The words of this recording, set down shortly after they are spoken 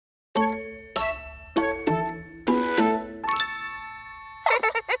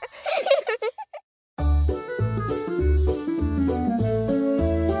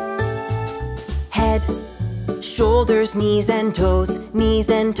shoulders, knees and toes, knees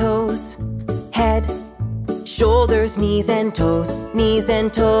and toes. Head, shoulders, knees and toes, knees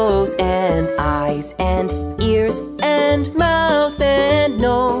and toes. And eyes and ears and mouth and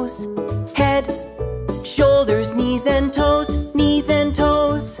nose. Head, shoulders, knees and toes, knees and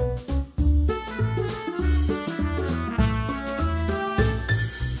toes.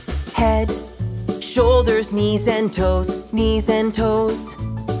 Head, shoulders, knees and toes, knees and toes.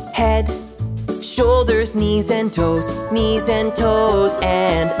 Head, shoulders, knees and toes, knees and toes.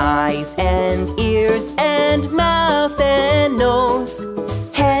 And eyes and ears and mouth and nose.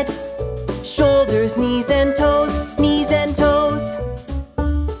 Head, shoulders, knees and toes, knees and toes.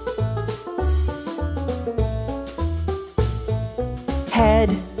 Head,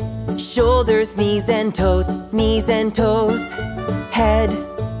 shoulders, knees and toes, knees and toes. Head,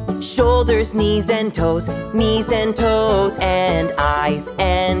 shoulders, knees and toes, knees and toes. And eyes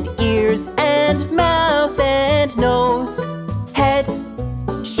and ears and mouth and nose. Head,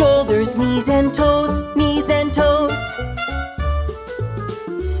 shoulders, knees and toes, knees and toes.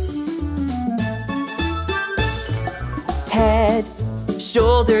 Head,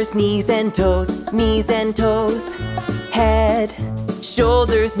 shoulders, knees and toes, knees and toes. Head,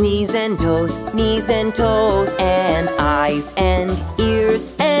 shoulders, knees and toes, knees and toes. And eyes and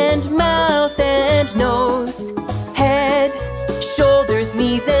ears